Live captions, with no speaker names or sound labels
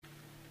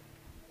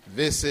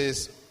This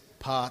is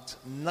part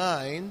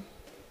 9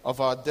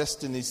 of our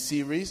Destiny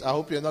series. I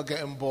hope you're not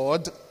getting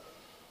bored.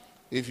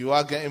 If you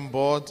are getting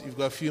bored, you've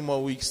got a few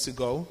more weeks to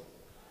go.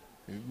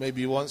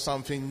 Maybe you want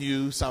something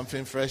new,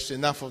 something fresh.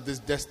 Enough of this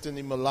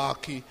Destiny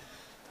malarkey.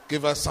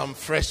 Give us some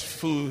fresh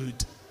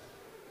food.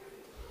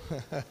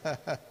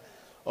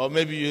 Or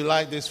maybe you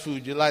like this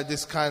food. You like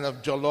this kind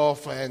of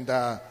jollof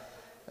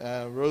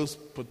and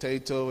roast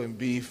potato and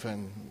beef,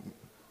 and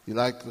you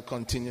like the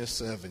continuous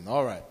serving.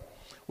 All right.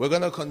 We're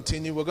going to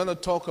continue. We're going to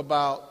talk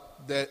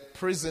about the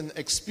prison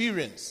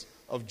experience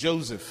of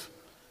Joseph.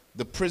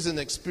 The prison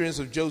experience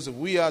of Joseph.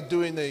 We are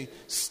doing a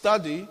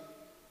study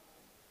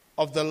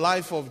of the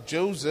life of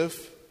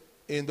Joseph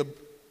in the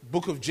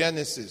book of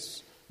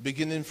Genesis,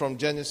 beginning from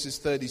Genesis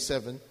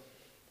 37,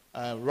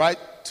 right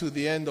to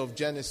the end of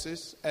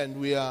Genesis. And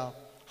we are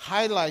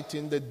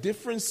highlighting the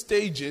different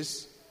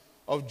stages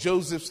of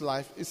Joseph's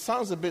life. It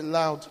sounds a bit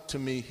loud to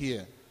me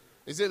here.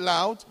 Is it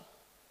loud?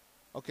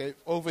 Okay,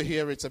 over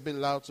here it's a bit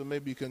loud, so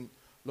maybe you can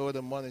lower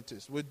the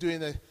monitors. We're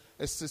doing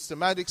a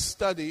systematic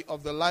study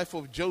of the life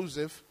of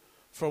Joseph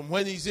from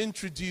when he's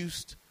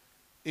introduced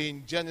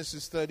in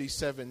Genesis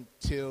 37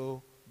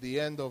 till the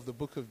end of the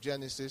book of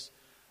Genesis,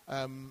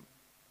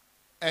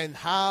 and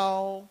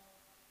how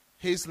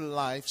his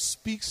life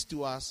speaks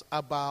to us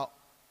about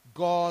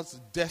God's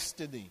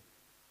destiny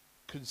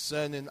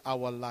concerning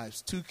our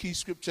lives. Two key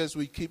scriptures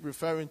we keep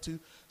referring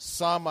to: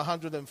 Psalm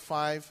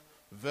 105,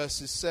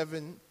 verses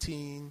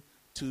 17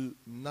 to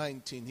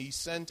 19. He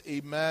sent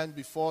a man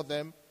before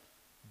them,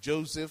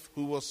 Joseph,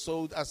 who was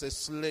sold as a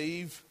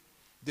slave.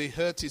 They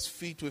hurt his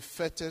feet with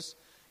fetters.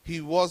 He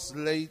was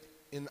laid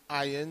in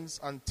irons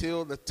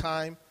until the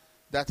time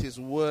that his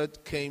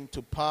word came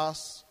to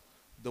pass.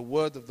 The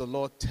word of the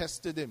Lord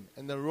tested him.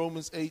 And then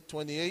Romans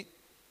 8:28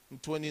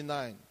 and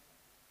 29.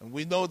 And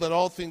we know that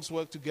all things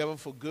work together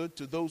for good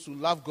to those who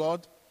love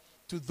God,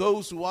 to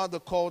those who are the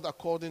called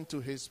according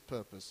to his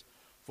purpose.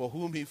 For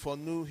whom he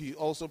foreknew, he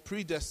also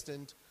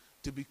predestined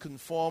to be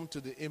conformed to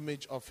the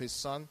image of his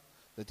Son,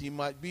 that he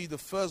might be the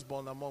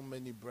firstborn among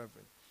many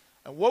brethren.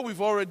 And what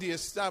we've already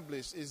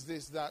established is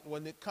this, that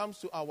when it comes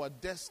to our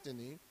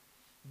destiny,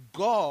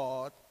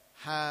 God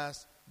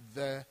has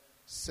the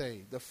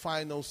say, the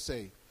final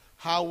say.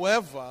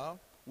 However,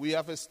 we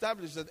have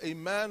established that a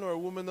man or a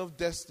woman of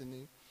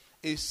destiny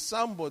is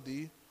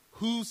somebody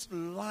whose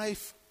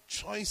life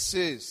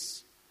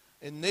choices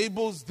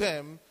enables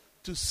them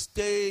to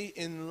stay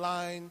in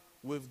line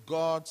with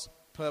God's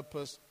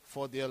purpose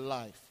for their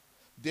life.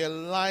 Their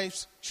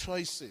life's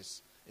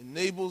choices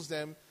enables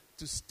them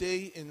to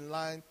stay in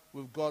line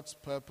with God's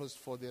purpose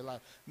for their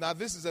life. Now,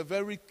 this is a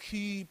very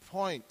key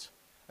point,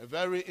 a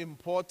very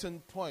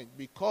important point,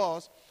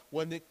 because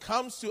when it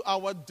comes to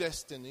our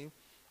destiny,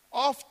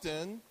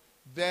 often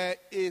there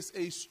is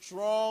a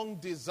strong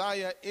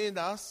desire in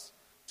us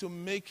to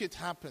make it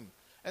happen.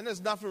 And there's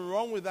nothing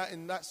wrong with that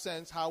in that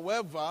sense.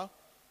 However,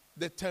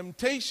 the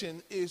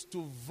temptation is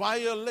to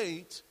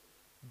violate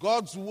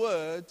God's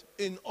word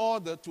in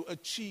order to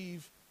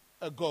achieve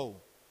a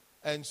goal.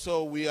 And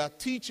so we are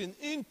teaching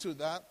into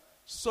that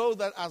so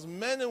that as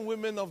men and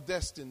women of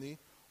destiny,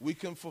 we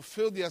can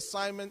fulfill the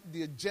assignment,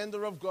 the agenda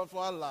of God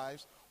for our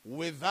lives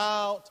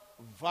without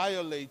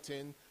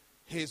violating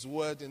his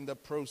word in the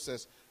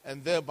process,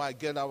 and thereby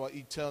get our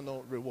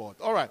eternal reward.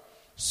 All right,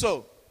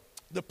 so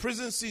the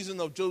prison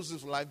season of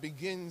Joseph's life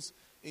begins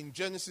in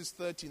Genesis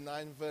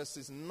 39,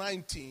 verses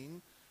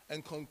 19,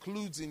 and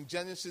concludes in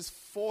Genesis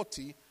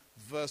 40,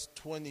 verse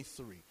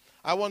 23.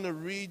 I want to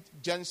read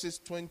Genesis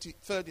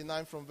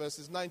 39 from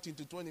verses 19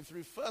 to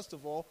 23. First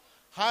of all,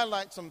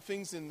 highlight some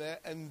things in there,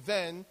 and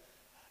then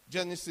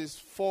Genesis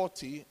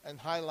 40 and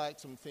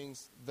highlight some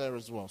things there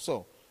as well.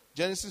 So,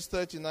 Genesis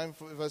 39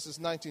 verses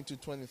 19 to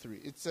 23.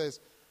 It says,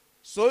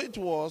 "So it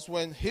was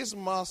when his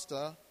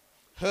master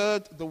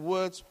heard the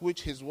words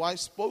which his wife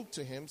spoke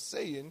to him,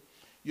 saying,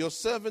 'Your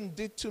servant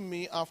did to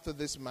me after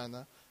this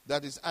manner,'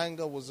 that his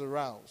anger was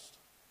aroused.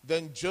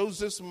 Then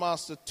Joseph's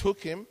master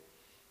took him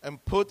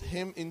and put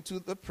him into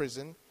the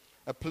prison,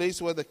 a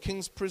place where the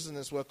king's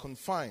prisoners were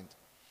confined.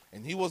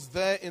 And he was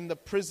there in the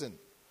prison.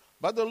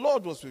 But the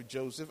Lord was with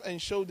Joseph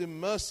and showed him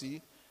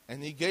mercy,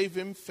 and he gave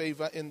him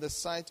favor in the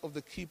sight of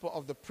the keeper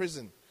of the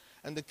prison.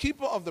 And the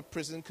keeper of the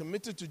prison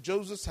committed to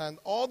Joseph's hand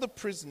all the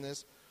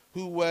prisoners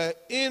who were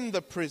in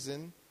the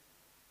prison.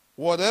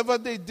 Whatever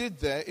they did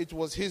there, it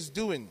was his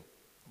doing.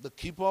 The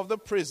keeper of the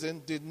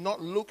prison did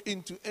not look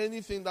into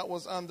anything that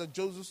was under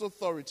Joseph's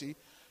authority,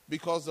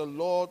 because the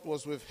Lord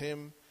was with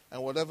him,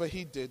 and whatever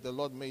he did, the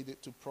Lord made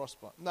it to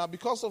prosper." Now,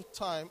 because of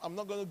time, I'm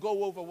not going to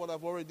go over what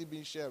I've already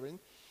been sharing.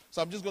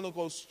 So I'm just going to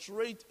go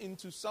straight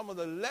into some of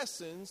the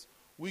lessons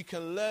we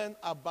can learn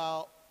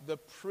about the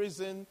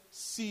prison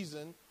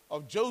season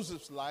of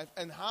Joseph's life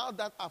and how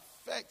that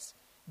affects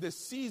the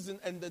season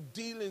and the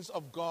dealings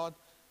of God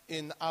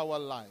in our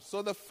lives.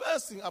 So the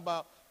first thing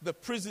about the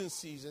prison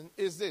season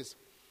is this: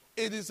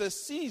 it is a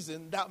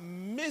season that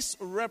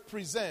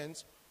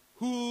misrepresents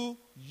who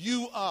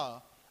you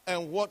are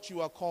and what you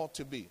are called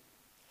to be.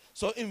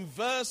 So in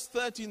verse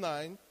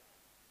 39,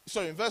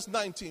 in verse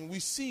 19, we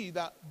see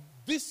that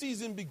this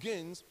season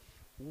begins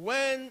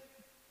when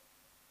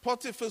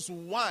Potiphar's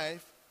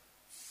wife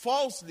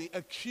falsely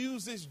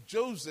accuses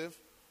Joseph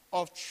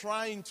of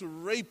trying to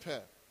rape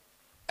her.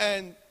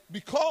 And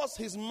because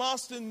his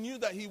master knew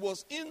that he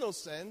was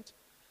innocent,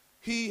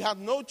 he had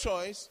no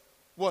choice.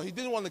 Well, he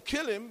didn't want to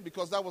kill him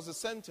because that was the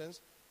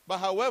sentence. But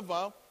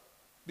however,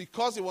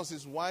 because it was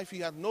his wife, he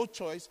had no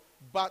choice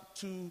but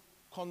to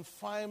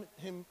confine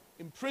him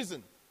in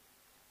prison.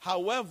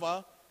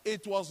 However,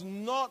 it was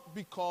not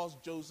because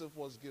Joseph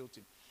was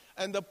guilty.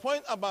 And the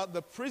point about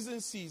the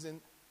prison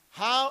season,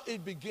 how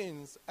it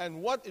begins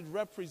and what it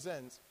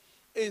represents,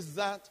 is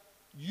that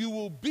you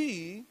will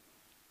be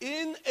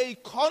in a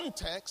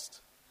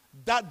context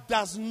that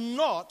does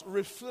not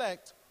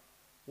reflect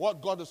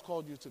what God has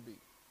called you to be.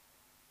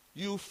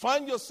 You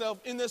find yourself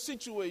in a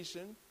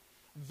situation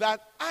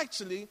that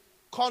actually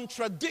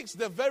contradicts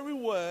the very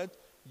word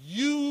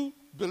you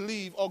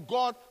believe or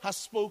God has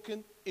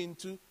spoken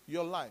into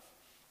your life.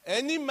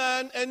 Any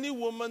man, any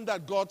woman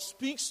that God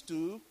speaks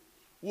to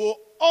will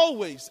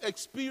always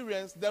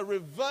experience the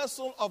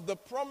reversal of the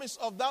promise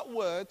of that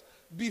word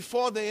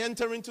before they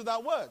enter into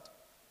that word.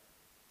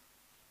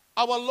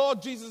 Our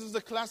Lord Jesus is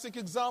a classic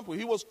example.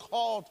 He was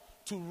called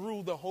to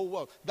rule the whole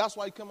world. That's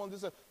why he came on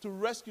this earth, to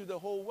rescue the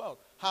whole world.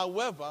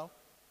 However,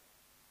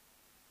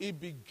 it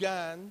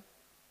began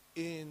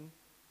in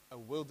a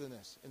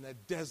wilderness, in a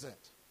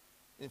desert.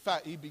 In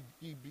fact,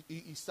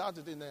 he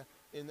started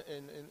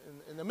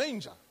in a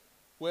manger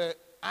where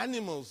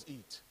animals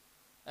eat.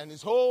 And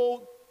his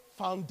whole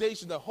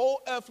foundation, the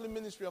whole earthly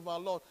ministry of our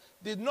Lord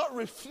did not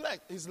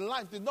reflect, his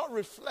life did not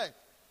reflect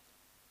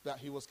that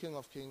he was King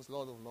of Kings,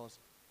 Lord of Lords,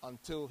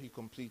 until he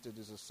completed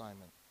his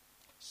assignment.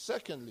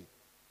 Secondly,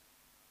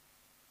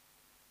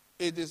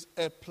 it is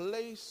a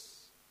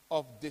place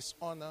of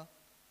dishonor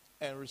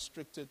and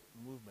restricted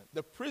movement.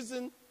 The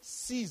prison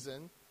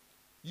season,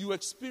 you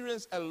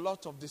experience a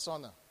lot of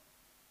dishonor.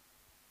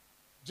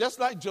 Just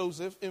like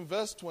Joseph, in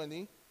verse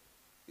 20,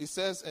 it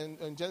says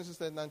in Genesis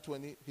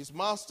 39:20, his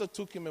master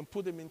took him and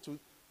put him into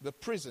the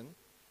prison,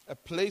 a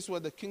place where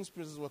the king's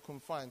prisoners were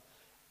confined,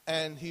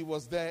 and he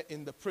was there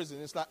in the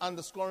prison. It's like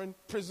underscoring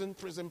prison,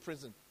 prison,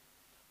 prison.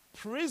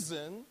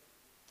 Prison,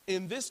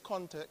 in this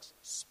context,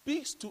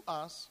 speaks to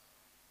us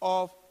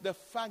of the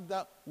fact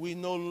that we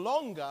no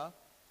longer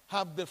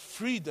have the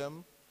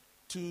freedom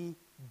to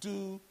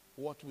do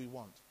what we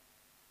want.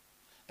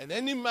 And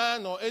any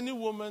man or any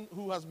woman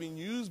who has been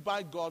used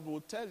by God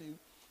will tell you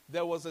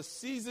there was a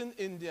season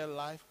in their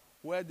life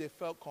where they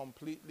felt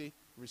completely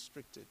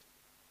restricted.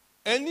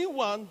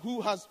 Anyone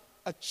who has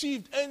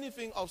achieved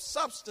anything of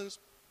substance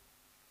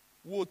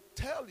will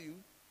tell you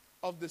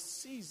of the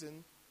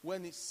season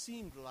when it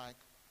seemed like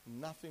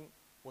nothing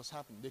was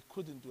happening. They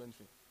couldn't do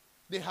anything.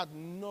 They had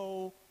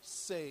no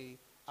say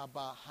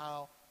about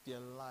how their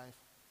life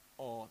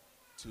ought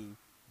to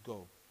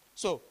go.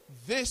 So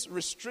this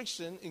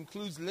restriction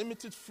includes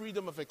limited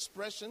freedom of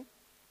expression,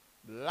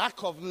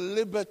 lack of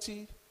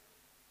liberty,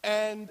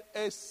 and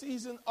a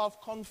season of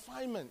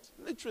confinement,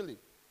 literally.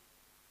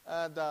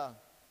 And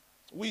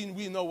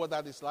we know what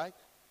that is like.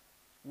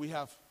 We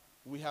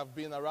have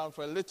been around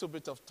for a little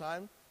bit of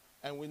time,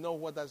 and we know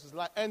what that is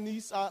like. And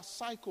these are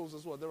cycles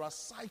as well. There are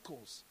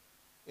cycles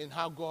in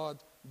how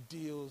God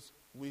deals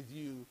with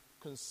you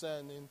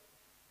concerning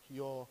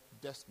your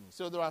destiny.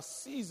 So there are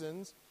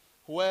seasons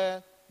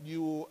where there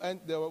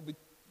will be,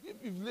 if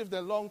you've lived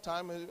a long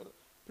time, a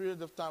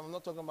period of time, I'm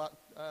not talking about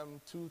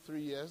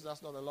 2-3 years,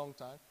 that's not a long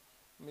time.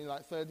 I mean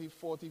like 30,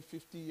 40,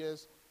 50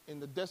 years in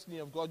the destiny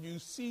of God, you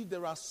see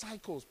there are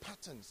cycles,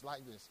 patterns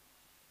like this.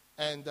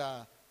 And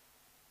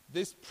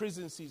this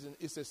prison season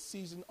is a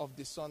season of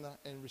dishonor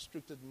and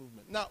restricted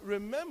movement. Now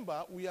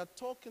remember, we are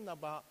talking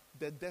about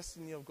the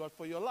destiny of God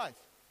for your life.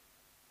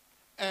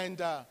 And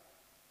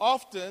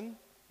often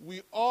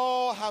we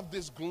all have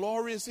this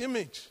glorious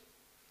image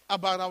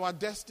about our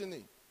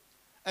destiny.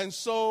 And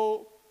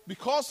so,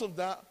 because of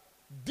that,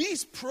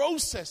 these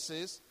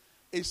processes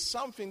is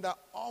something that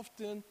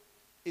often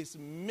is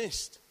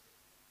missed.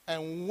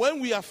 And when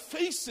we are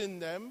facing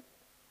them,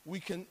 we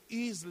can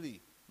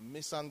easily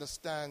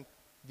misunderstand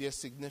their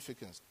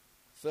significance.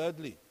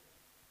 Thirdly,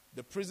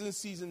 the prison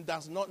season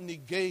does not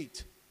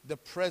negate the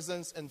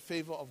presence and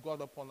favor of God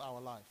upon our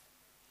life.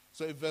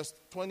 So in verse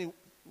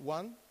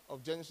 21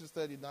 of Genesis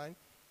 39,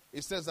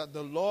 it says that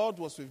the Lord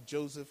was with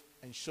Joseph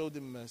and showed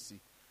him mercy,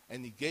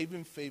 and he gave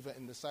him favor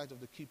in the sight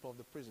of the keeper of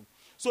the prison.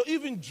 So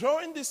even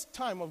during this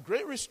time of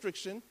great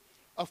restriction,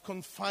 of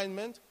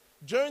confinement,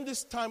 during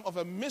this time of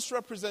a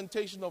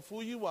misrepresentation of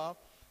who you are,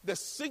 the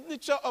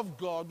signature of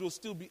God will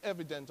still be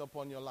evident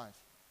upon your life.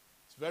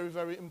 It's very,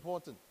 very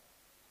important.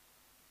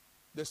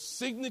 The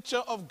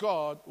signature of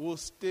God will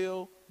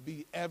still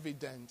be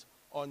evident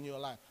on your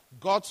life.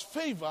 God's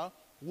favor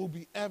will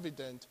be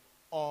evident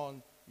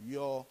on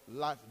your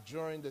life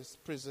during this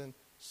prison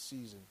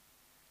season.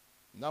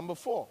 Number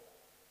 4,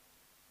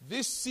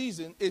 this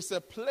season is a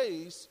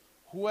place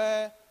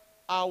where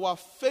our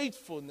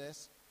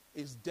faithfulness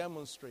is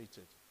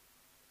demonstrated.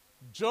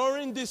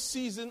 During this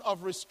season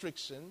of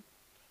restriction,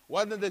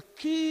 One of the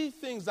key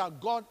things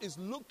that God is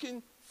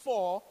looking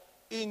for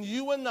in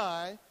you and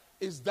I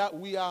is that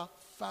we are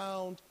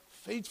found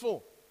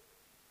faithful.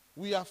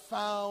 We are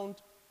found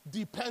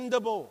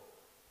dependable.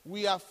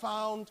 We are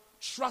found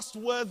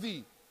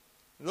trustworthy.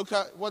 Look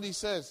at what he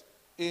says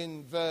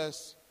in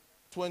verse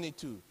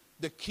 22.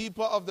 The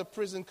keeper of the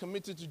prison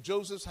committed to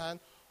Joseph's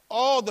hand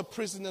all the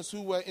prisoners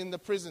who were in the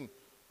prison.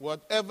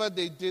 Whatever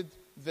they did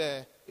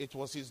there, it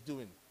was his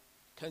doing.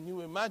 Can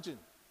you imagine?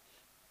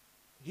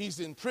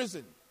 He's in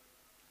prison.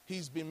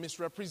 He's been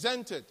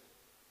misrepresented.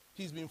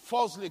 He's been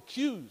falsely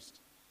accused.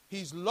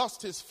 He's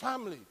lost his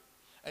family.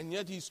 And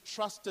yet he's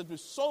trusted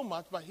with so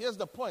much. But here's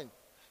the point.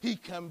 He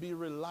can be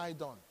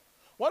relied on.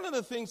 One of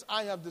the things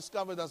I have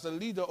discovered as a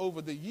leader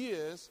over the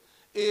years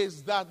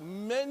is that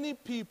many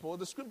people,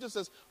 the scripture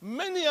says,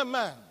 many a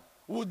man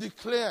will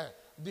declare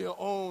their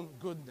own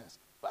goodness.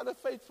 But a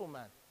faithful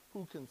man,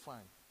 who can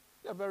find?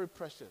 They're very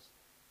precious.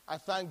 I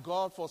thank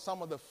God for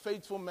some of the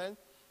faithful men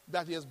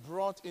that he has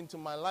brought into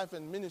my life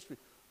and ministry.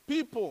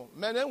 People,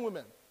 men and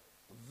women,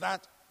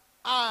 that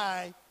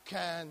I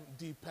can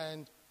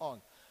depend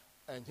on.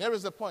 And here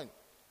is the point.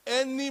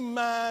 Any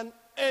man,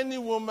 any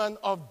woman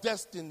of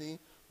destiny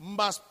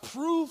must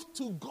prove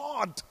to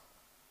God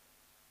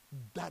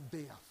that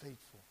they are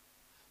faithful.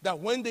 That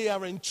when they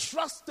are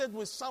entrusted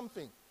with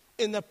something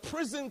in a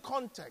prison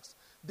context,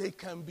 they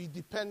can be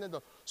dependent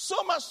on.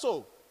 So much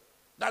so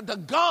that the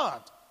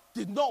guard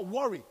did not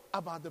worry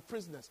about the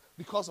prisoners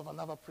because of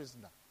another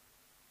prisoner.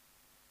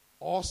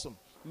 Awesome.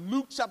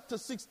 Luke chapter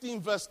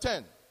 16 verse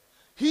 10.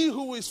 He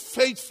who is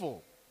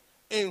faithful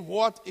in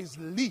what is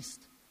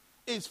least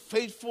is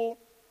faithful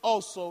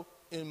also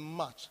in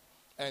much.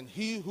 And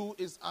he who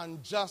is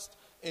unjust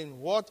in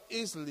what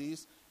is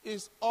least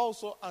is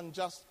also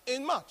unjust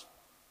in much.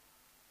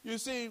 You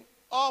see,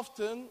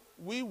 often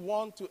we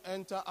want to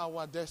enter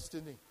our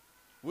destiny.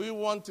 We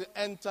want to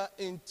enter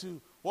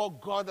into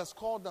what God has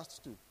called us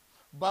to.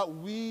 But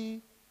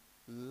we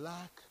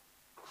lack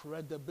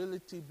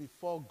credibility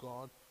before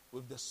God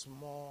with the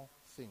small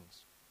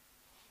things.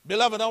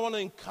 Beloved, I want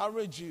to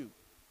encourage you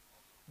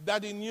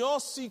that in your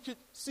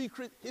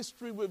secret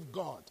history with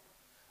God,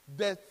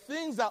 the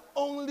things that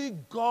only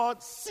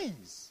God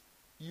sees,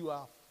 you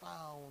are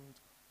found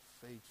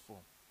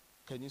faithful.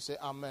 Can you say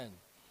amen?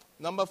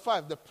 Number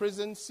 5, the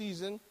prison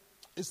season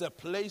is a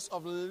place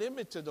of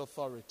limited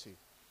authority.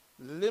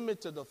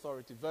 Limited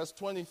authority. Verse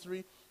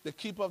 23, the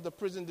keeper of the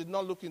prison did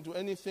not look into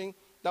anything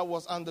that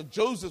was under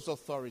Joseph's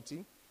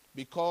authority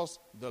because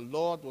the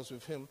Lord was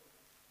with him.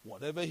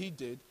 Whatever he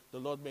did, the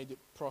Lord made it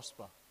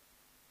prosper.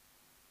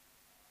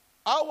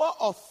 Our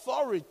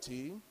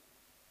authority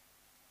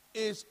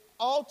is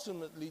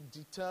ultimately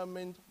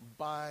determined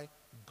by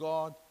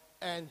God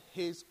and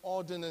his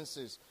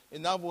ordinances.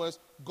 In other words,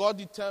 God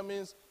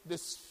determines the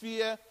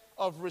sphere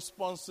of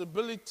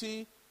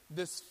responsibility,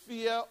 the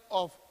sphere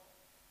of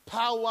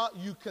power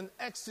you can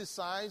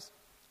exercise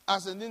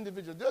as an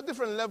individual. There are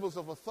different levels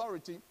of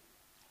authority,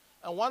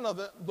 and one of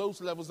those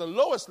levels, the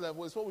lowest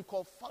level, is what we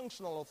call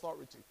functional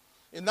authority.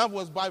 In other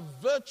words, by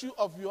virtue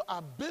of your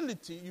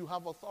ability, you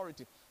have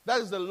authority. That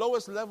is the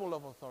lowest level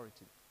of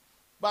authority.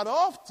 But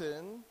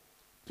often,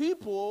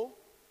 people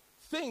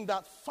think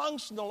that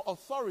functional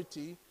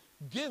authority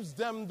gives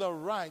them the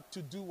right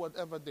to do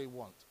whatever they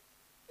want.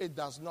 It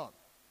does not.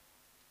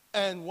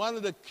 And one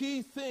of the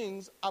key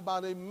things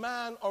about a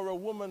man or a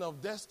woman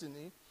of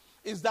destiny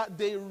is that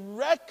they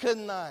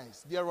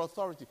recognize their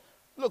authority.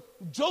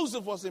 Look,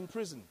 Joseph was in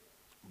prison,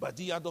 but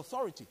he had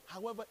authority.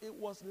 However, it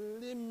was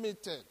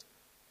limited.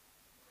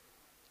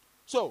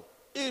 So,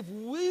 if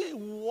we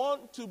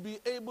want to be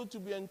able to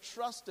be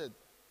entrusted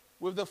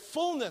with the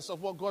fullness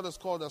of what God has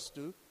called us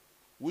to,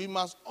 we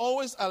must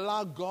always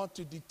allow God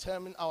to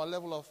determine our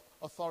level of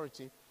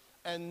authority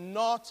and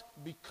not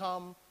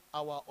become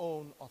our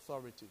own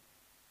authority.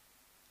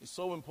 It's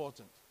so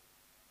important.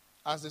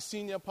 As a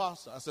senior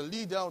pastor, as a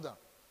lead elder,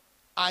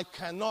 I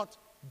cannot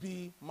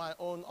be my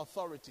own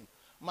authority.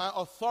 My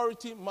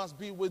authority must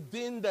be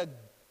within the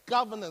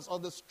governance or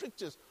the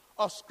strictures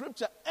of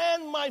Scripture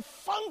and my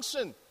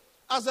function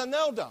as an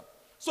elder.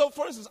 So,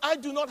 for instance, I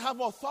do not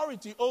have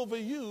authority over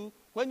you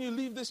when you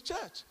leave this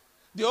church.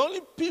 The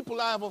only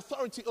people I have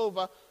authority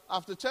over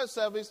after church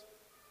service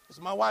is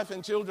my wife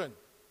and children.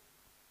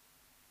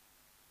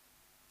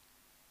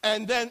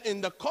 And then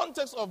in the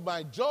context of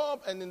my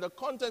job and in the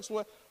context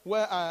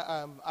where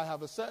I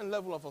have a certain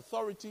level of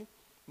authority,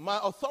 my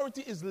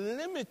authority is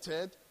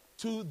limited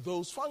to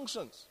those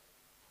functions.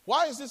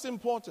 Why is this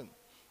important?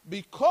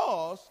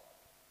 Because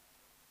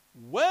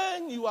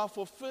when you are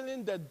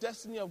fulfilling the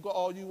destiny of God,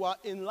 or you are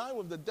in line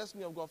with the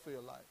destiny of God for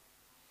your life,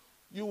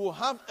 you will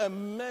have a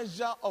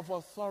measure of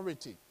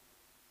authority.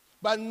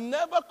 But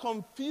never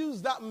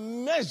confuse that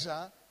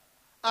measure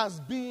as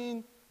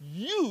being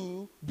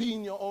you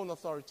being your own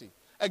authority.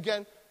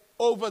 Again,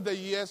 over the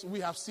years, we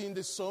have seen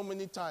this so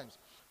many times.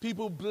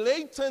 People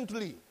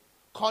blatantly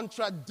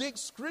contradict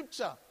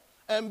Scripture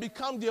and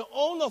become their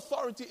own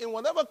authority in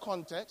whatever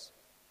context,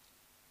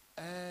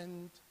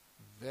 and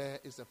there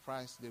is a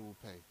price they will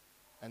pay.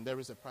 And there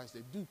is a price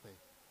they do pay.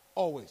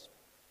 Always.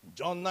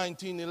 John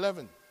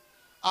 19:11.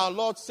 Our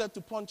Lord said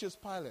to Pontius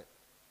Pilate,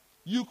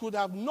 you could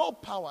have no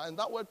power, and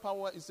that word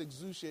power is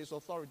exousia, is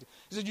authority.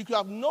 He said, you could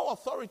have no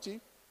authority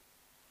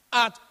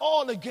at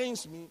all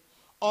against me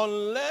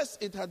unless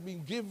it had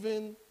been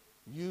given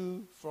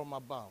you from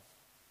above.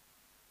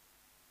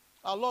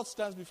 Our Lord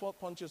stands before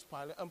Pontius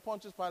Pilate, and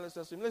Pontius Pilate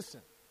says to him,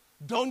 listen,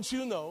 don't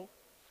you know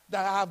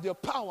that I have the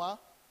power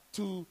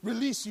to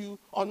release you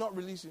or not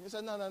release you? He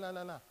said,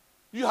 no.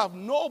 You have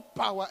no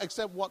power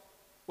except what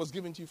was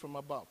given to you from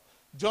above.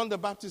 John the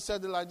Baptist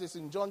said it like this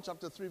in John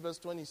chapter 3, verse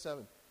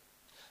 27.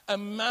 A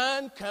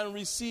man can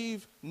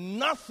receive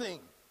nothing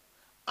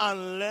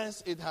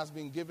unless it has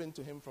been given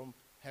to him from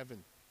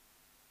heaven.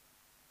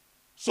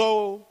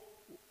 So,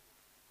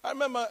 I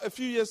remember a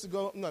few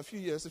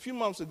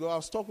months ago, I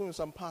was talking with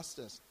some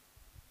pastors.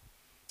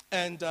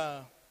 And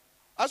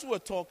as we were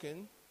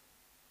talking,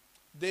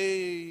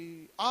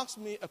 they asked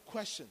me a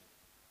question.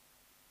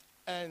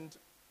 And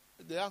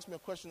they asked me a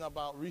question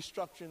about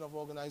restructuring of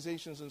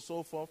organizations and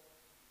so forth.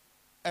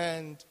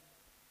 And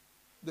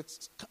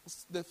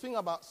the thing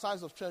about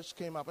size of church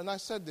came up. And I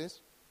said this,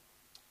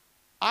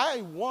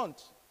 I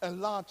want a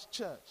large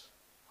church.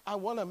 I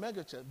want a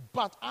mega church.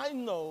 But I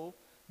know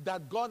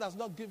that God has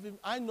not given,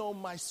 I know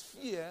my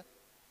sphere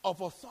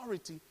of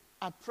authority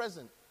at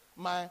present.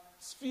 My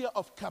sphere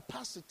of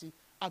capacity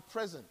at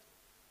present.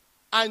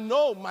 I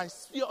know my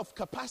sphere of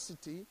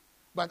capacity,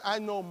 but I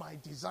know my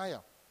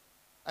desire.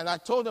 And I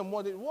told them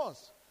what it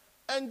was.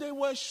 And they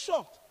were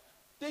shocked.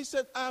 They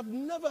said, I've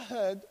never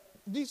heard,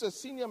 these are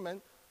senior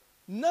men,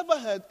 never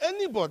heard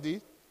anybody,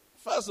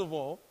 first of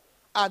all,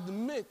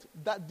 admit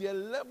that their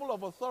level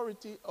of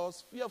authority or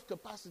sphere of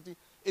capacity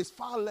is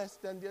far less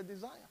than their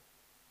desire.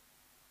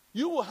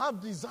 You will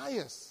have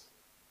desires,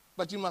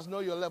 but you must know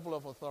your level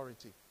of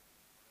authority.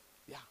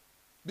 Yeah.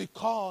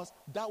 Because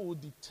that will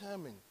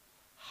determine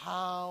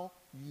how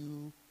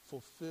you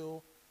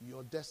fulfill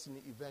your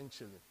destiny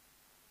eventually.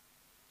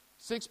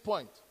 6th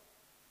point.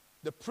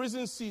 The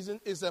prison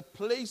season is a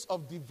place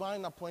of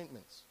divine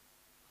appointments.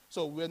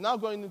 So we're now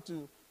going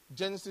into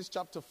Genesis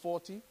chapter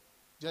 40,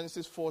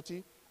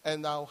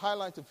 and I'll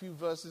highlight a few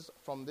verses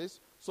from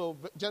this. So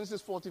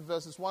Genesis 40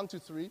 verses 1 to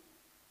 3,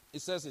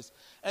 it says this.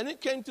 And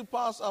it came to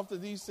pass after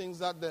these things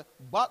that the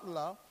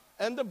butler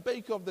and the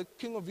baker of the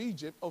king of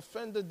Egypt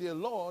offended their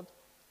lord,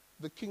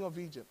 the king of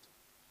Egypt.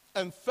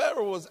 And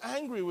Pharaoh was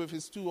angry with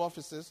his 2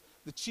 officers,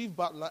 the chief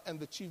butler and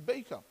the chief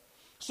baker.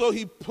 So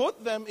he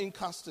put them in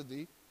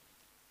custody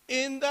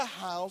in the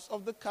house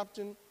of the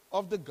captain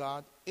of the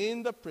guard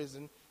in the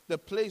prison, the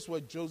place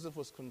where Joseph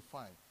was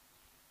confined.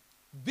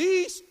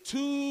 These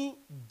 2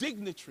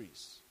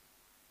 dignitaries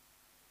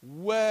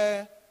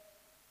were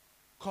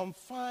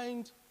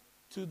confined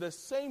to the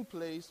same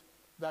place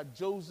that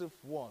Joseph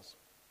was.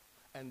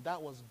 And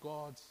that was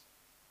God's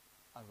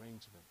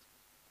arrangement.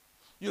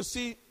 You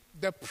see,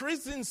 the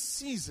prison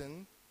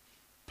season,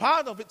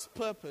 part of its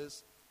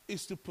purpose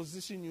is to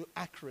position you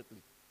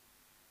accurately.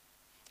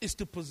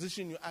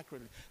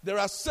 There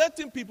are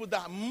certain people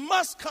that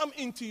must come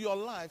into your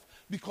life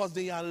because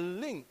they are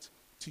linked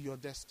to your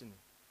destiny.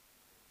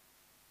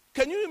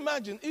 Can you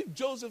imagine if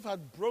Joseph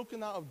had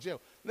broken out of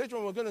jail? Later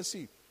on we're going to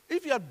see.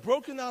 If he had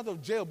broken out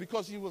of jail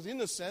because he was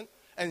innocent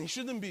and he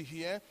shouldn't be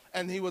here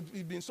and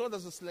he'd been sold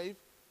as a slave,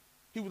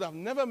 he would have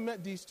never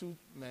met these 2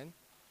 men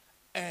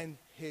and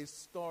his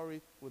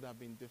story would have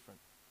been different.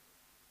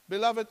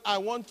 Beloved, I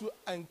want to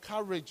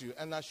encourage you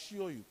and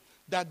assure you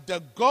that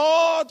the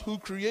God who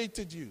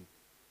created you,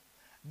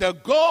 the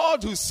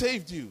God who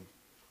saved you,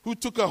 who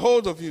took a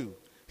hold of you,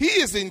 He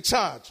is in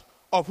charge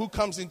of who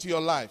comes into your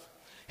life.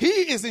 He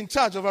is in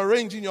charge of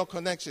arranging your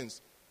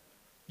connections.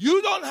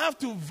 You don't have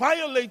to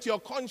violate your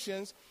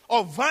conscience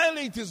or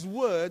violate His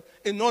word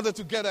in order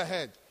to get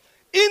ahead.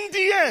 In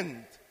the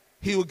end,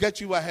 He will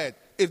get you ahead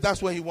if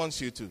that's where He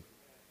wants you to.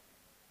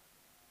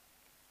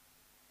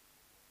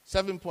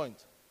 7th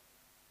point.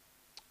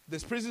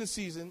 This prison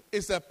season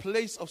is a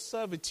place of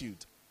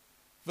servitude.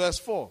 Verse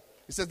 4.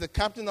 It says the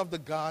captain of the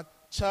guard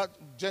charged,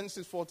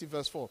 Genesis 40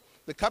 verse 4.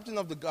 The captain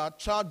of the guard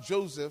charged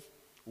Joseph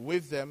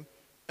with them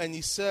and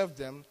he served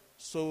them,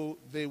 so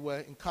they were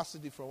in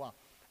custody for a while.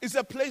 It's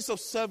a place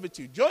of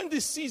servitude. During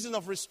this season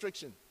of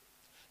restriction,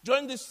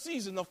 during this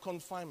season of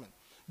confinement,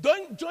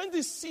 during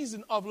this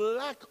season of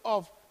lack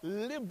of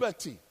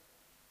liberty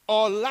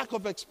or lack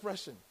of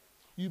expression,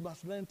 you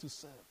must learn to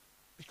serve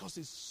because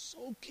it's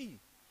so key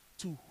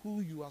to who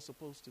you are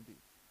supposed to be.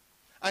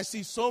 I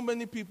see so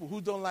many people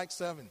who don't like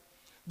serving.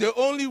 They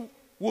only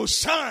will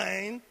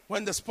shine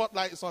when the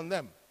spotlight is on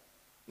them.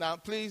 Now,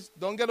 please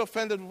don't get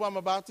offended with what I'm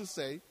about to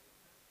say.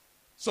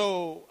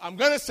 So I'm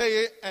going to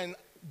say it and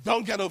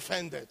don't get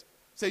offended.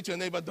 Say to your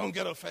neighbor, don't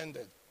get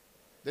offended.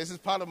 This is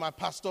part of my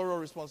pastoral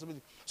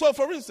responsibility. So,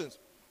 for instance,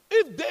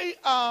 if they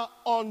are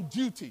on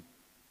duty,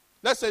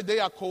 let's say they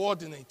are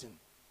coordinating,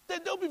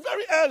 they'll be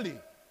very early.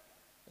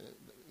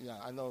 Yeah,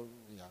 I know.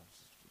 Yeah,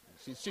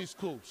 she's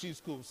cool.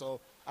 She's cool.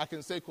 So I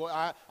can say,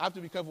 I have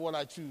to be careful what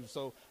I choose.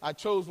 So I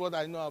chose what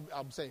I know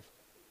I'm safe.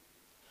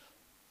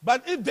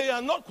 But if they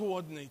are not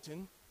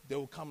coordinating, they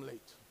will come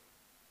late.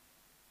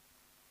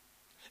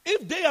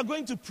 If they are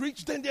going to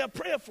preach, then they are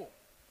prayerful.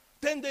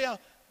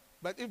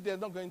 But if they're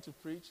not going to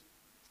preach,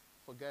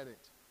 forget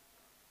it.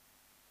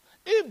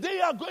 If they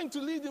are going to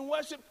lead in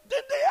worship,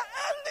 then they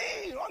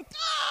are early, on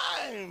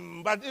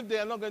time. But if they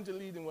are not going to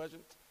lead in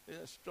worship, they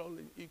are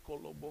strolling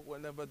ikolobo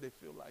whenever they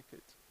feel like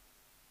it.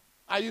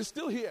 Are you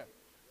still here?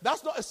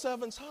 That's not a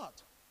servant's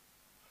heart.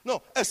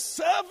 No, a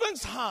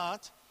servant's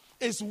heart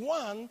is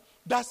one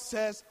that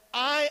says,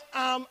 I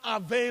am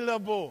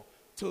available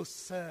to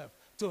serve,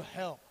 to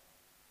help.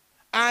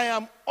 I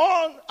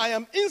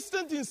am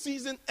instant in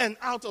season and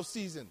out of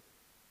season.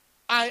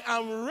 I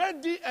am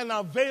ready and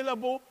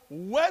available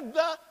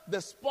whether the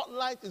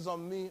spotlight is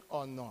on me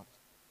or not.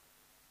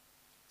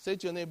 Say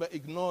to your neighbor,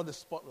 ignore the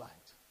spotlight.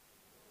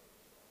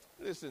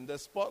 Listen, the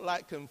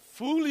spotlight can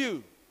fool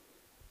you.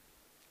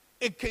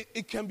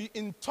 It can be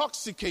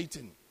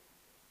intoxicating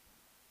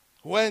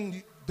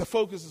when the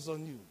focus is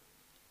on you.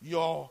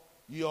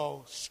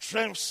 Your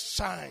strength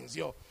shines,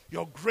 your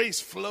grace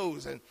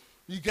flows, and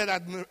you get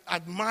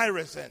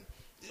admirers, and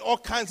all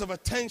kinds of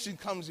attention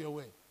comes your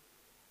way.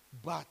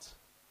 But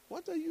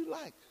what are you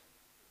like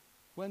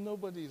when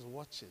nobody is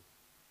watching?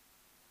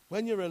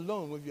 When you're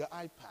alone with your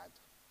iPad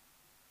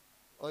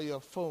or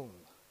your phone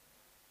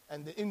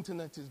and the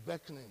internet is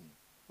beckoning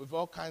with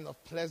all kinds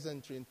of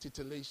pleasantry and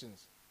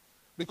titillations?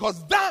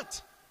 Because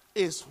that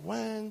is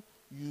when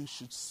you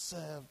should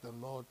serve the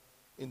Lord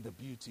in the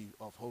beauty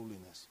of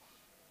holiness.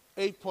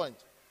 8th point.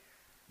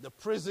 The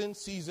prison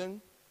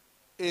season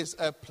is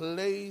a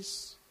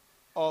place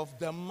of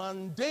the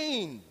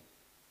mundane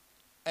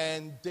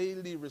and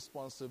daily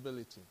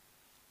responsibility.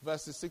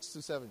 Verses 6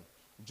 to 7.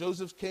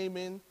 Joseph came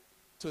in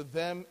to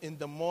them in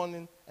the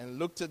morning and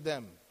looked at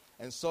them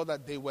and saw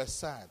that they were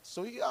sad.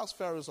 So he asked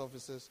Pharaoh's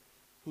officers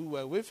who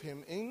were with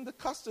him in the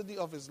custody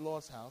of his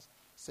Lord's house,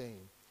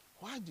 saying,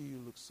 why do you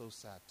look so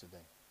sad today?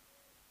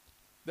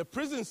 The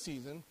prison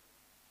season,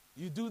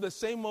 you do the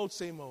same old,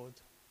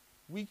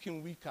 week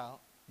in, week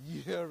out,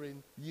 year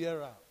in,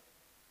 year out.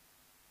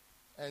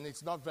 And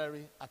it's not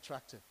very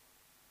attractive.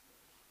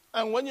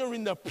 And when you're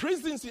in the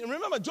prison season,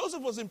 remember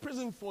Joseph was in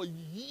prison for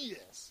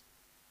years.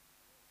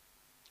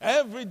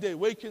 Every day,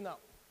 waking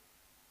up,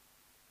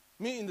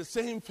 meeting the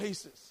same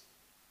faces.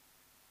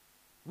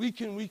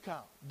 Week in, week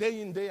out, day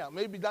in, day out.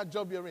 Maybe that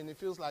job you're in, it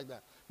feels like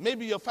that.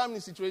 Maybe your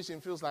family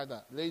situation feels like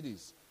that.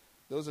 Ladies,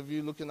 those of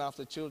you looking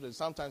after children,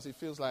 sometimes it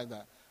feels like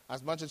that.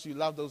 As much as you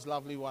love those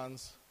lovely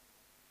ones,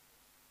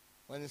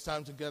 when it's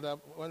time to get up,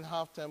 when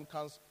half term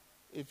comes,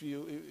 if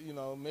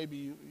maybe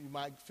you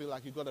might feel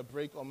like you got a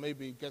break, or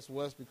maybe it gets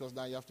worse because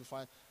now you have to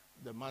find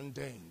the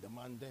mundane.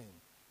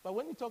 But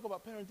when you talk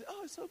about parenting,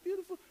 oh, it's so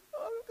beautiful.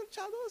 Oh, look at the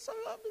child. Oh, it's so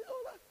lovely.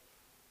 Oh, that.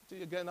 So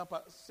you're getting up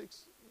at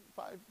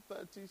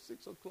 5:30,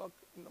 6 o'clock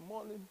in the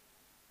morning,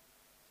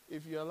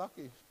 if you're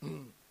lucky.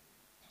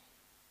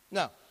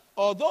 Now,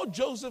 although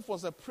Joseph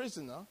was a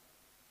prisoner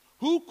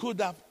who could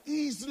have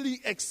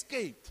easily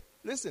escaped,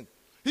 listen,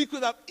 he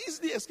could have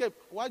easily escaped.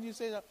 Why do you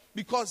say that?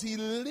 Because he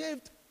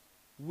lived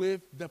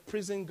with the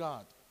prison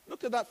guard.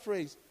 Look at that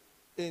phrase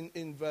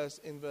in verse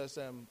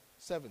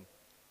 7.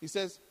 He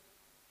says,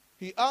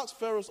 he asked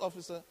Pharaoh's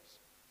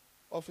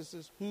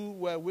officers who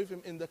were with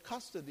him in the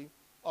custody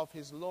of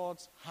his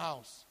Lord's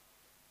house.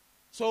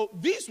 So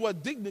these were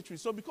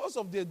dignitaries. So because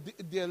of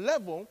their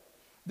level,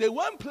 they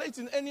weren't placed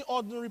in any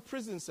ordinary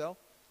prison cell.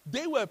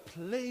 They were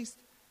placed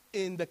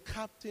in the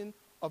captain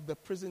of the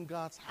prison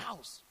guard's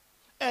house.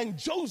 And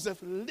Joseph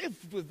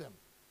lived with them.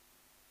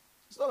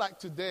 It's not like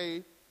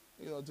today,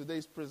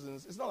 today's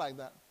prisons. It's not like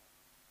that.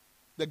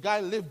 The guy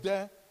lived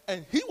there,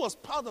 and he was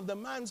part of the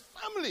man's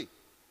family.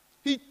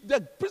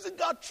 The prison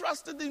guard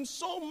trusted him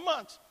so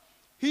much,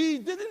 he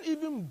didn't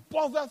even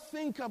bother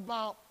think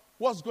about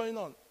what's going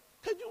on.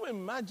 Can you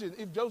imagine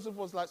if Joseph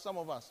was like some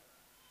of us?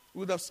 He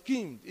would have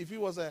schemed. If he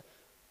was I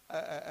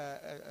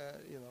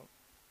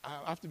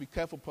have to be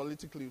careful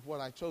politically with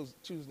what I choose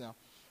now.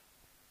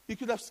 He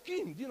could have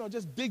schemed,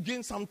 just dig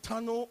in some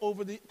tunnel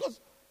because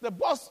the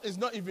boss is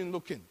not even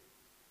looking.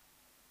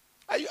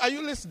 Are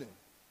you listening?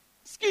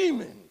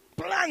 Scheming,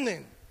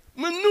 planning,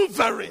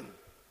 maneuvering.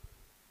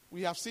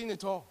 We have seen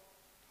it all.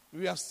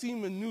 We have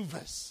seen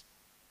maneuvers.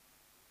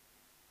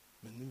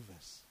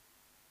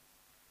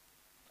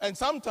 And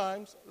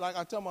sometimes, like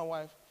I tell my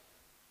wife,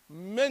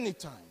 many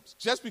times,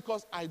 just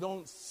because I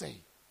don't say,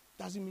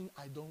 doesn't mean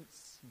I don't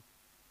see.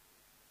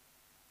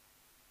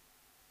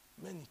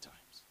 Many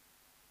times.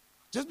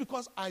 Just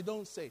because I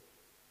don't say,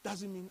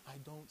 doesn't mean I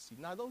don't see.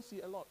 Now, I don't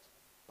see a lot,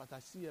 but I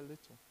see a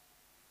little.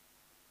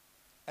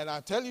 And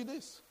I'll tell you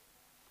this.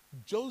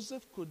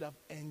 Joseph could have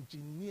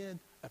engineered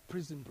a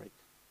prison break.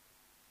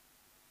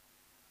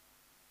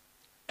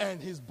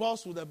 And his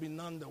boss would have been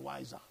none the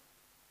wiser.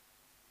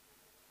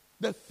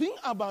 The thing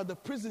about the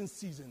prison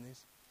season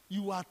is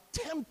you are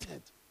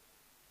tempted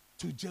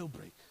to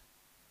jailbreak.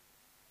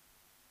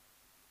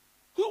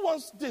 Who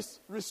wants this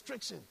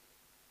restriction?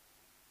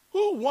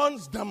 Who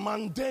wants the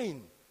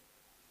mundane?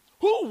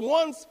 Who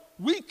wants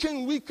week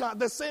in, week out,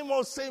 the same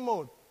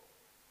old?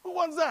 Who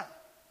wants that?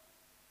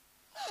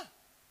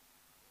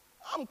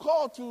 I'm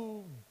called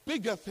to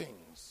bigger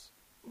things.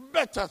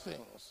 better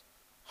things,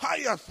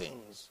 higher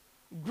things,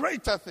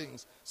 greater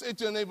things. Say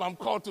to your neighbor, I'm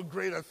called to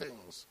greater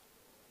things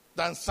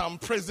than some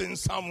prison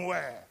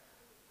somewhere.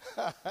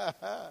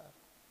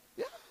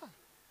 Yeah.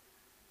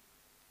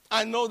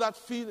 I know that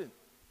feeling.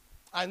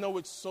 I know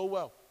it so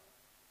well.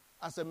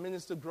 As a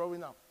minister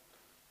growing up,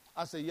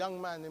 as a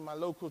young man in my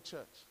local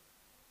church,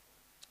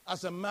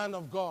 as a man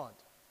of God,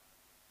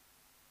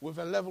 with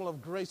a level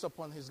of grace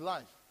upon his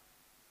life.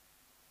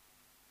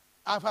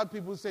 I've had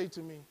people say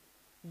to me,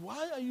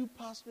 why are you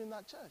pastoring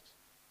that church?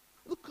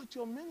 Look at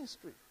your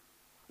ministry.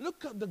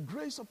 Look at the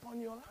grace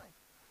upon your life.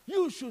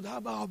 You should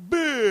have a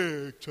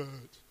big church.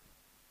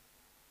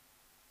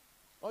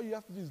 All you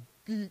have to do is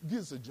give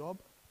us a job.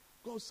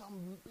 Go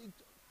some big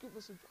job. Give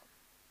us a job.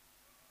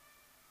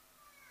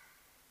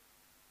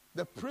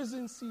 The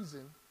prison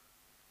season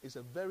is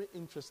a very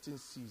interesting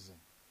season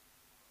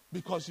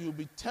because you'll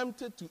be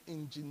tempted to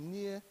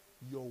engineer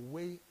your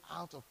way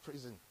out of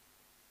prison,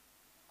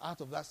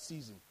 out of that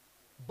season,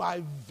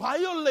 by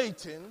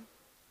violating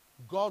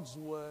God's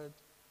word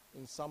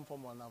in some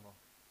form or another.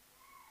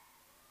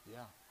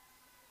 Yeah.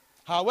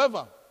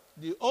 However,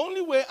 the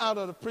only way out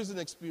of the prison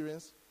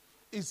experience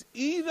is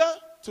either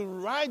to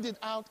ride it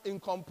out in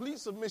complete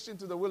submission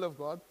to the will of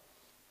God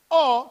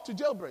or to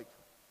jailbreak.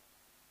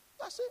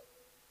 That's it.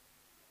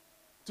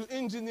 To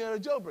engineer a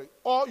jailbreak.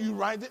 Or you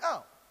ride it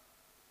out.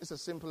 It's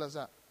as simple as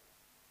that.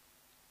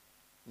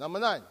 Number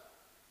 9.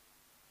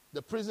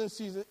 The prison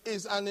season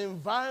is an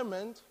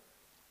environment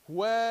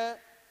where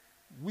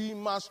we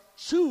must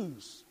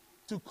choose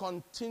to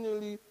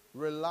continually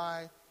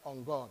rely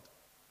on God.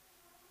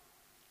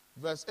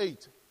 Verse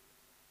 8.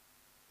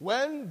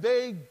 When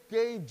they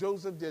gave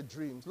Joseph their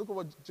dreams, look at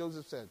what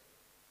Joseph said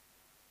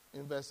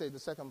in verse 8, the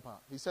second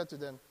part. He said to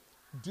them,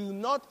 do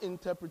not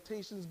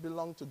interpretations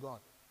belong to God?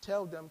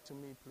 Tell them to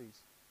me,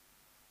 please.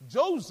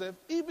 Joseph,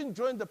 even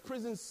during the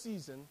prison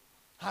season,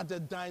 had a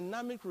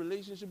dynamic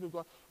relationship with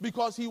God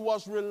because he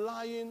was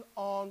relying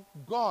on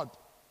God.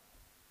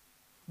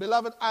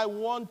 Beloved, I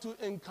want to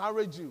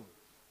encourage you.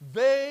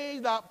 They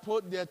that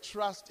put their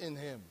trust in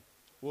him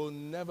will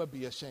never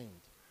be ashamed.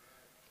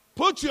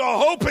 Put your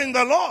hope in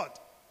the Lord,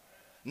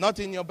 not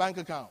in your bank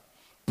account.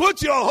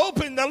 Put your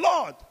hope in the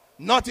Lord,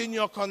 not in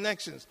your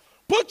connections.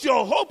 Put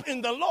your hope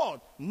in the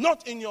Lord,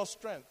 not in your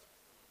strength.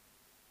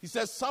 He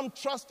says, some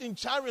trust in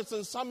chariots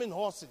and some in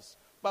horses,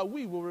 but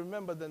we will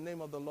remember the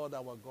name of the Lord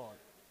our God.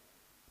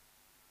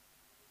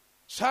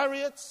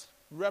 Chariots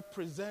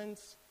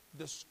represents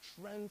the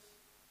strength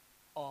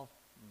of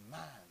man,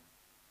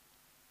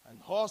 and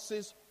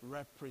horses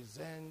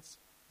represents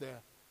the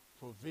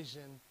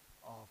provision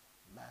of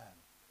man.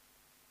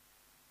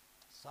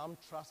 Some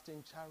trust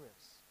in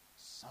chariots,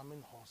 some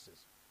in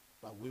horses,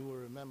 but we will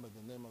remember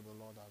the name of the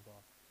Lord our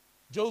God.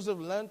 Joseph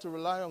learned to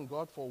rely on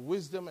God for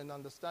wisdom and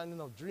understanding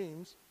of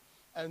dreams,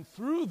 and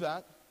through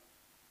that,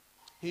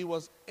 he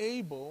was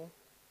able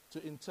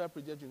to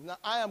interpret their dreams. Now,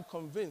 I am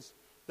convinced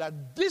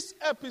that this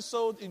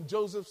episode in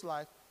Joseph's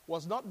life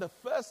was not the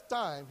first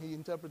time he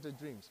interpreted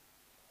dreams.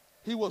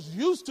 He was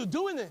used to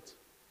doing it,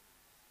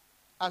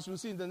 as we'll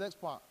see in the next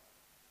part.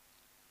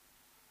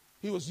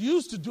 He was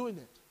used to doing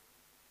it,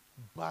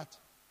 but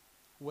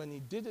when he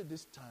did it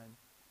this time,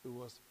 it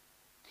was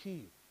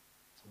key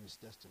to his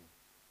destiny.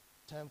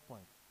 10th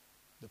point.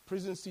 The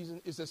prison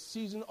season is a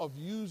season of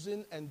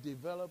using and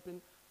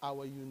developing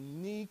our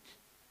unique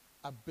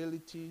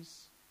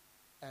abilities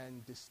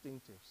and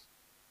distinctives.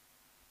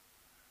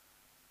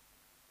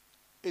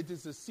 It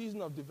is a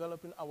season of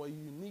developing our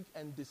unique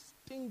and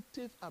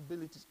distinctive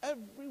abilities.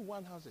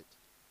 Everyone has it.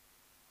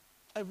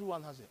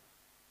 Everyone has it.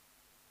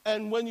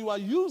 And when you are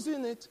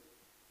using it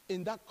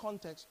in that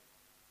context,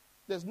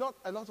 there's not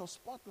a lot of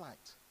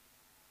spotlight.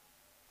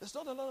 There's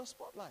not a lot of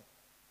spotlight.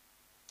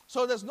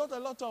 So there's not a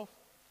lot of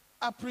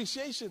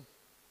appreciation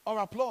or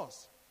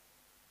applause.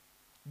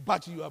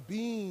 But you are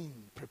being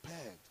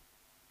prepared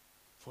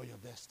for your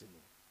destiny.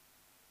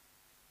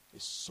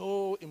 It's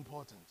so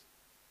important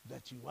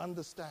that you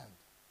understand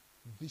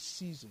this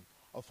season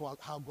of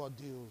how God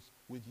deals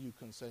with you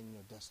concerning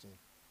your destiny.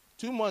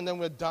 2 more and then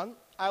we're done.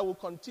 I will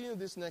continue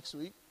this next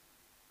week.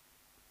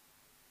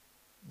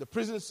 The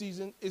prison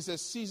season is a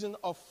season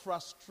of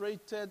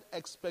frustrated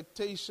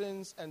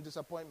expectations and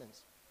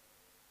disappointments.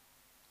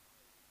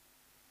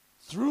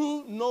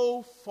 Through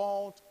no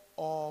fault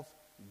of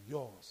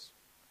yours.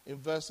 In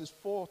verses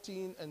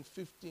 14 and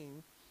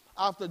 15,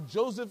 after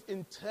Joseph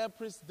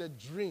interprets the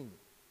dream,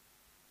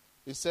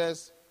 he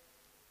says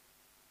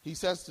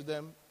to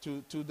them,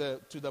 to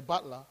the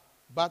butler,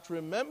 but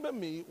remember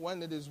me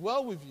when it is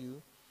well with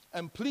you,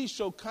 and please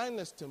show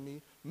kindness to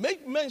me.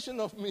 Make mention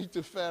of me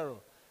to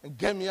Pharaoh, and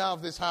get me out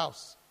of this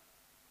house.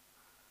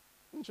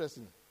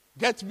 Interesting.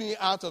 Get me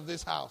out of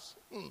this house.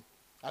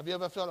 Have you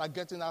ever felt like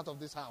getting out of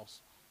this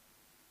house?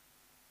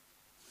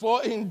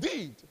 For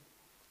indeed,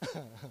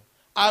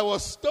 I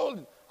was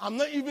stolen. I'm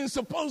not even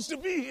supposed to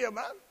be here,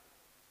 man.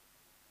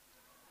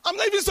 I'm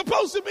not even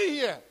supposed to be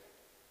here.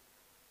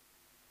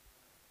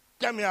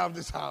 Get me out of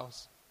this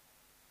house.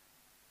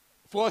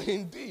 For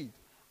indeed,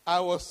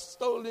 I was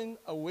stolen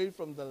away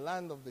from the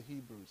land of the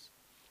Hebrews.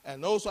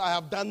 And also I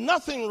have done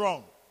nothing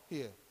wrong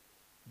here.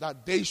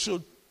 That they,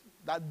 it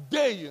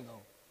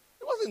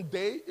wasn't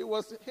they, it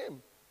was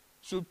him,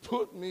 should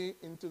put me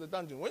into the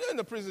dungeon. When you're in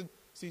the prison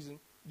season,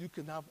 you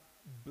can have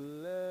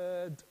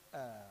blurred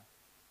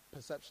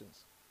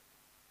perceptions.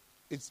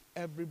 It's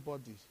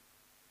everybody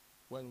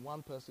when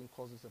one person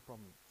causes a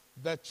problem.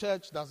 The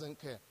church doesn't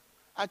care.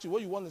 Actually,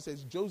 what you want to say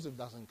is Joseph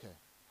doesn't care.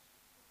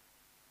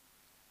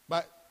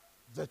 But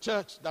the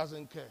church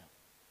doesn't care.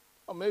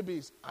 Or maybe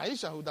it's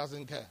Aisha who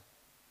doesn't care.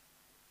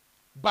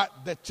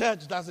 But the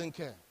church doesn't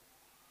care.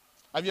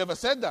 Have you ever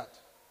said that?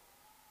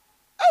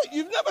 Hey,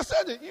 you've never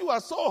said it. You are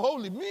so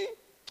holy. Me?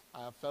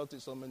 I have felt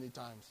it so many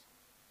times.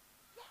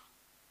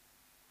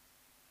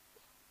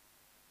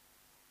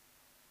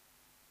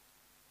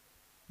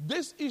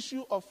 This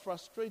issue of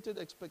frustrated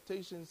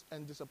expectations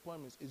and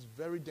disappointments is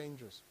very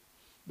dangerous.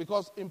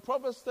 Because in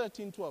Proverbs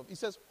 13:12, it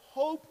says,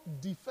 hope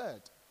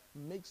deferred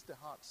makes the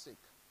heart sick.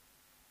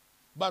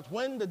 But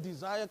when the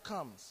desire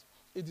comes,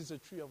 it is a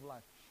tree of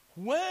life.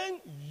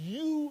 When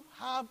you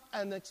have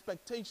an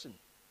expectation,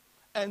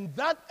 and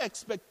that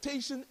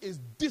expectation is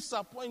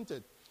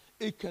disappointed,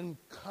 it can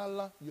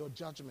color your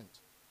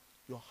judgment.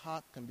 Your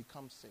heart can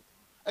become sick.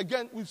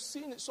 Again, we've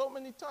seen it so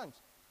many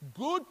times.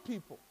 Good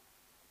people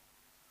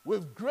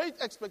with great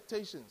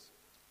expectations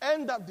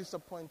end up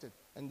disappointed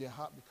and their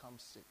heart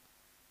becomes sick.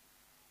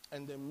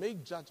 And they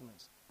make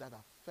judgments that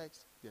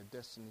affect their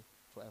destiny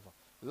forever.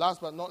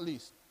 Last but not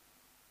least,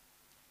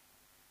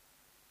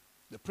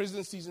 the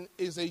prison season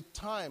is a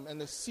time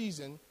and a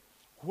season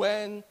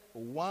when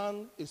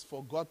one is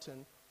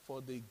forgotten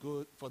for the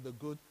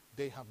good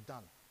they have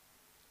done.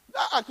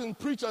 That I can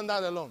preach on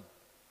that alone.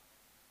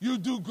 You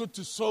do good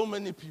to so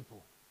many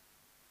people.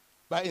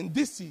 But in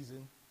this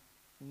season,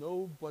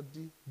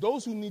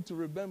 those who need to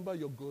remember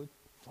your good,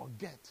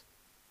 forget.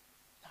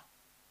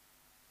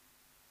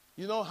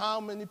 You know how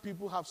many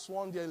people have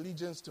sworn their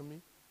allegiance to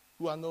me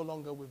who are no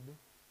longer with me?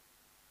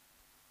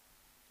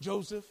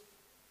 Joseph,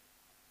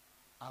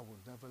 I will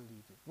never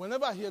leave you.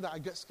 Whenever I hear that, I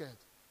get scared.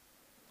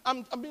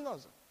 I'm being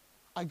honest.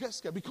 I get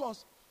scared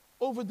because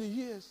over the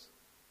years,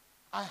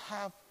 I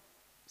have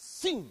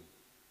seen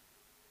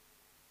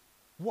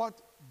what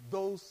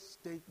those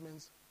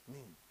statements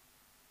mean.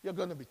 You're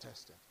going to be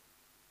tested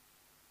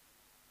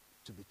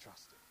to be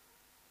trusted.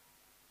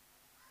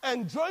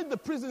 And during the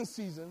prison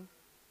season,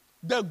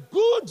 the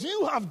good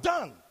you have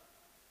done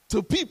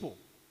to people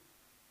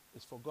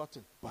is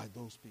forgotten by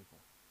those people.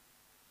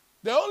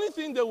 The only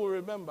thing they will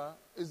remember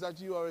is that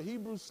you are a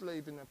Hebrew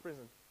slave in a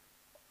prison.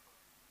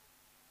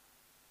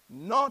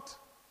 Not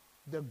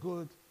the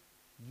good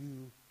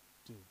you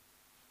do,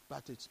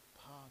 but it's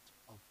part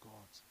of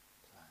God's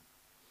plan.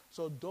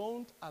 So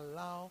don't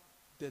allow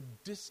the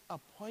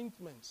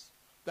disappointments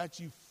that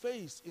you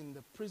face in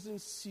the prison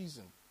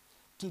season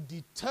to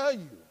deter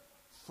you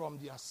from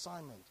the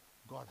assignment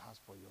God has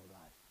for your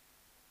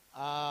life.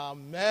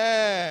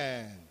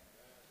 Amen.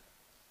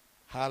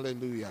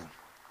 Hallelujah.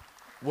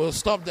 We'll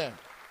stop there.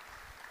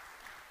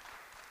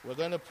 We're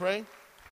going to pray.